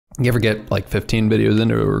You ever get like 15 videos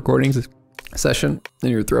into a recording session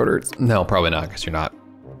and your throat hurts? No, probably not, because you're not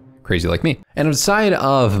crazy like me. And aside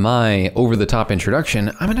of my over-the-top introduction,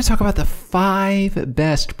 I'm going to talk about the 5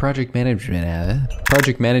 best project management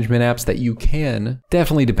apps that you can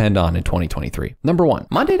definitely depend on in 2023. Number 1,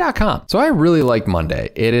 Monday.com. So I really like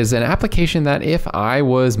Monday. It is an application that if I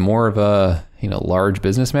was more of a large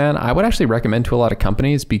businessman, I would actually recommend to a lot of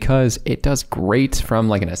companies because it does great from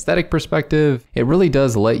like an aesthetic perspective. It really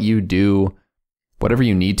does let you do whatever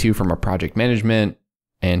you need to from a project management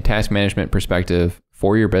and task management perspective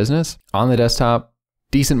for your business on the desktop,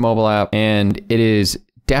 decent mobile app, and it is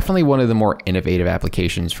definitely one of the more innovative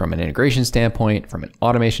applications from an integration standpoint, from an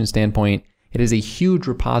automation standpoint. It is a huge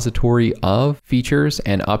repository of features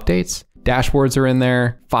and updates. Dashboards are in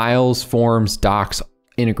there, files, forms, docs,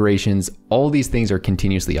 integrations, all these things are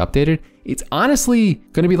continuously updated. It's honestly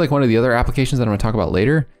going to be like one of the other applications that I'm going to talk about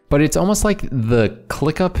later, but it's almost like the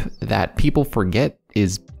ClickUp that people forget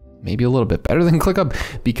is maybe a little bit better than ClickUp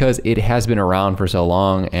because it has been around for so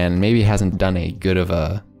long and maybe hasn't done a good of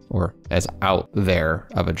a, or as out there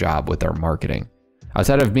of a job with their marketing.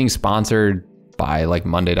 Outside of being sponsored by like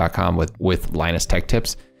Monday.com with Linus Tech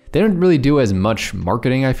Tips, they don't really do as much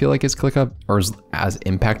marketing, I feel like, as ClickUp, or as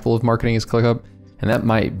impactful of marketing as ClickUp. And that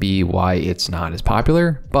might be why it's not as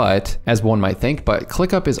popular, but as one might think, but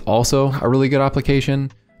ClickUp is also a really good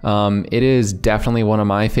application. It is definitely one of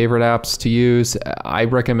my favorite apps to use. I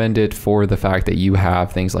recommend it for the fact that you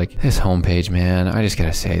have things like this homepage, man. I just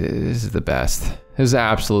gotta say, this is the best. This is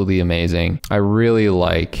absolutely amazing. I really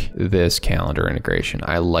like this calendar integration.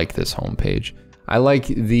 I like this homepage. I like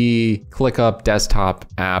the ClickUp desktop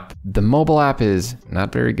app. The mobile app is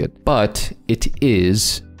not very good, but it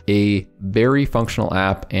is a very functional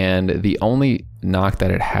app, and the only knock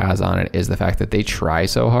that it has on it is the fact that they try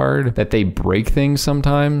so hard that they break things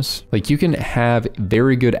sometimes. Like, you can have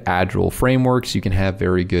very good agile frameworks, you can have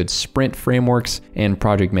very good sprint frameworks and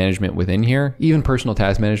project management within here. Even personal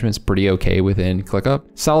task management is pretty okay within ClickUp.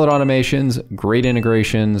 Solid automations, great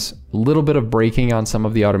integrations, a little bit of breaking on some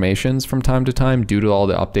of the automations from time to time due to all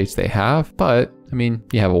the updates they have, but I mean,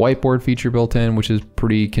 you have a whiteboard feature built in, which is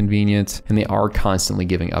pretty convenient, and they are constantly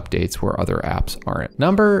giving updates where other apps aren't.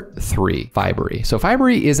 Number 3, Fibery. So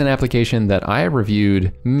Fibery is an application that I have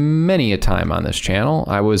reviewed many a time on this channel.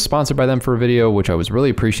 I was sponsored by them for a video, which I was really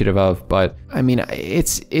appreciative of, but I mean,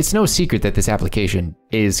 it's no secret that this application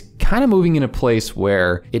is kind of moving in a place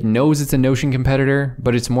where it knows it's a Notion competitor,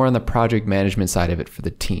 but it's more on the project management side of it for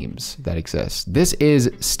the teams that exist. This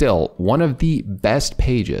is still one of the best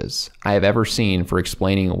pages I have ever seen for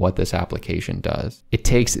explaining what this application does. It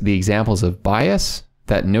takes the examples of bias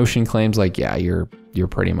that Notion claims, like, yeah, you're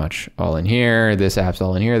pretty much all in here, this app's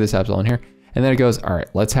all in here, this app's all in here. And then it goes, all right,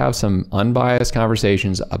 let's have some unbiased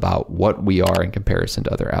conversations about what we are in comparison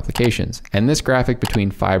to other applications. And this graphic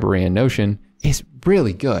between Fibery and Notion is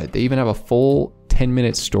really good. They even have a full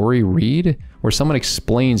 10-minute story read where someone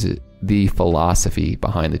explains the philosophy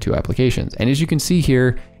behind the two applications. And as you can see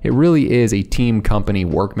here, it really is a team company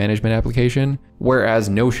work management application, whereas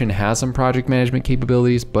Notion has some project management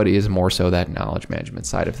capabilities, but is more so that knowledge management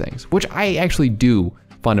side of things, which I actually do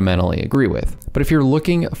fundamentally agree with. But if you're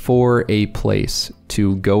looking for a place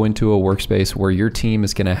to go into a workspace where your team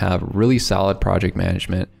is gonna have really solid project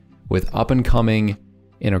management with up and coming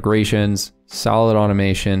integrations, solid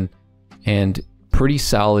automation, and pretty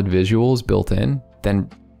solid visuals built in, then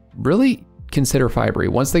really consider Fibery.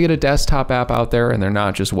 Once they get a desktop app out there and they're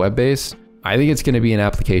not just web-based, I think it's gonna be an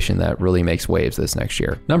application that really makes waves this next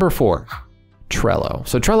year. Number 4, Trello.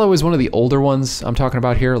 So Trello is one of the older ones I'm talking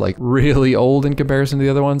about here, like really old in comparison to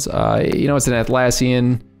the other ones. It's an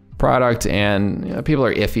Atlassian product and people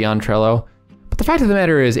are iffy on Trello. But the fact of the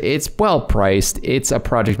matter is it's well priced. It's a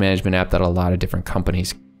project management app that a lot of different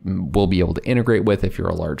companies will be able to integrate with if you're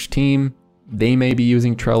a large team. They may be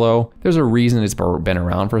using Trello. There's a reason it's been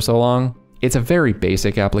around for so long. It's a very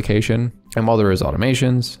basic application. And while there is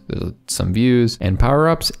automations, there's some views and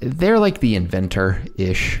power-ups, they're like the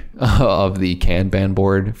inventor-ish of the Kanban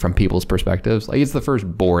board from people's perspectives. Like, it's the first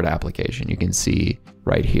board application you can see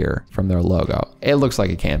right here from their logo. It looks like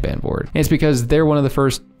a Kanban board. And it's because they're one of the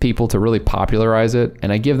first people to really popularize it,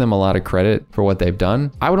 and I give them a lot of credit for what they've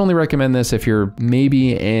done. I would only recommend this if you're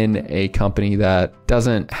maybe in a company that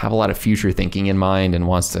doesn't have a lot of future thinking in mind and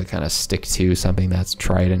wants to kind of stick to something that's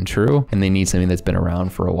tried and true, and they need something that's been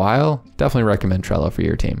around for a while. Definitely recommend Trello for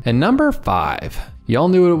your team. And number 5, y'all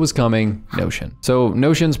knew it was coming, Notion. So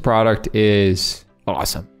Notion's product is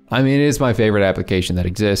awesome. I mean, it is my favorite application that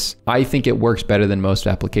exists. I think it works better than most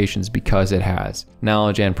applications because it has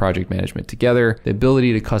knowledge and project management together. The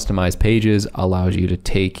ability to customize pages allows you to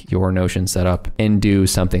take your Notion setup and do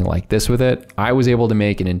something like this with it. I was able to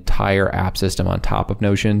make an entire app system on top of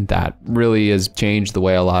Notion that really has changed the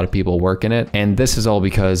way a lot of people work in it. And this is all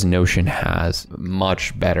because Notion has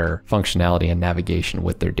much better functionality and navigation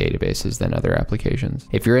with their databases than other applications.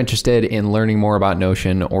 If you're interested in learning more about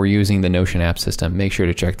Notion or using the Notion app system, make sure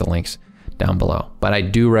to check the links down below. But I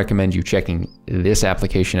do recommend you checking this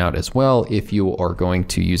application out as well if you are going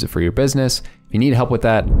to use it for your business. If you need help with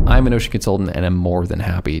that, I'm a Notion consultant and I'm more than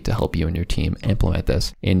happy to help you and your team implement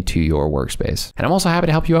this into your workspace. And I'm also happy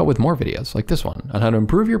to help you out with more videos like this one on how to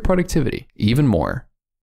improve your productivity even more.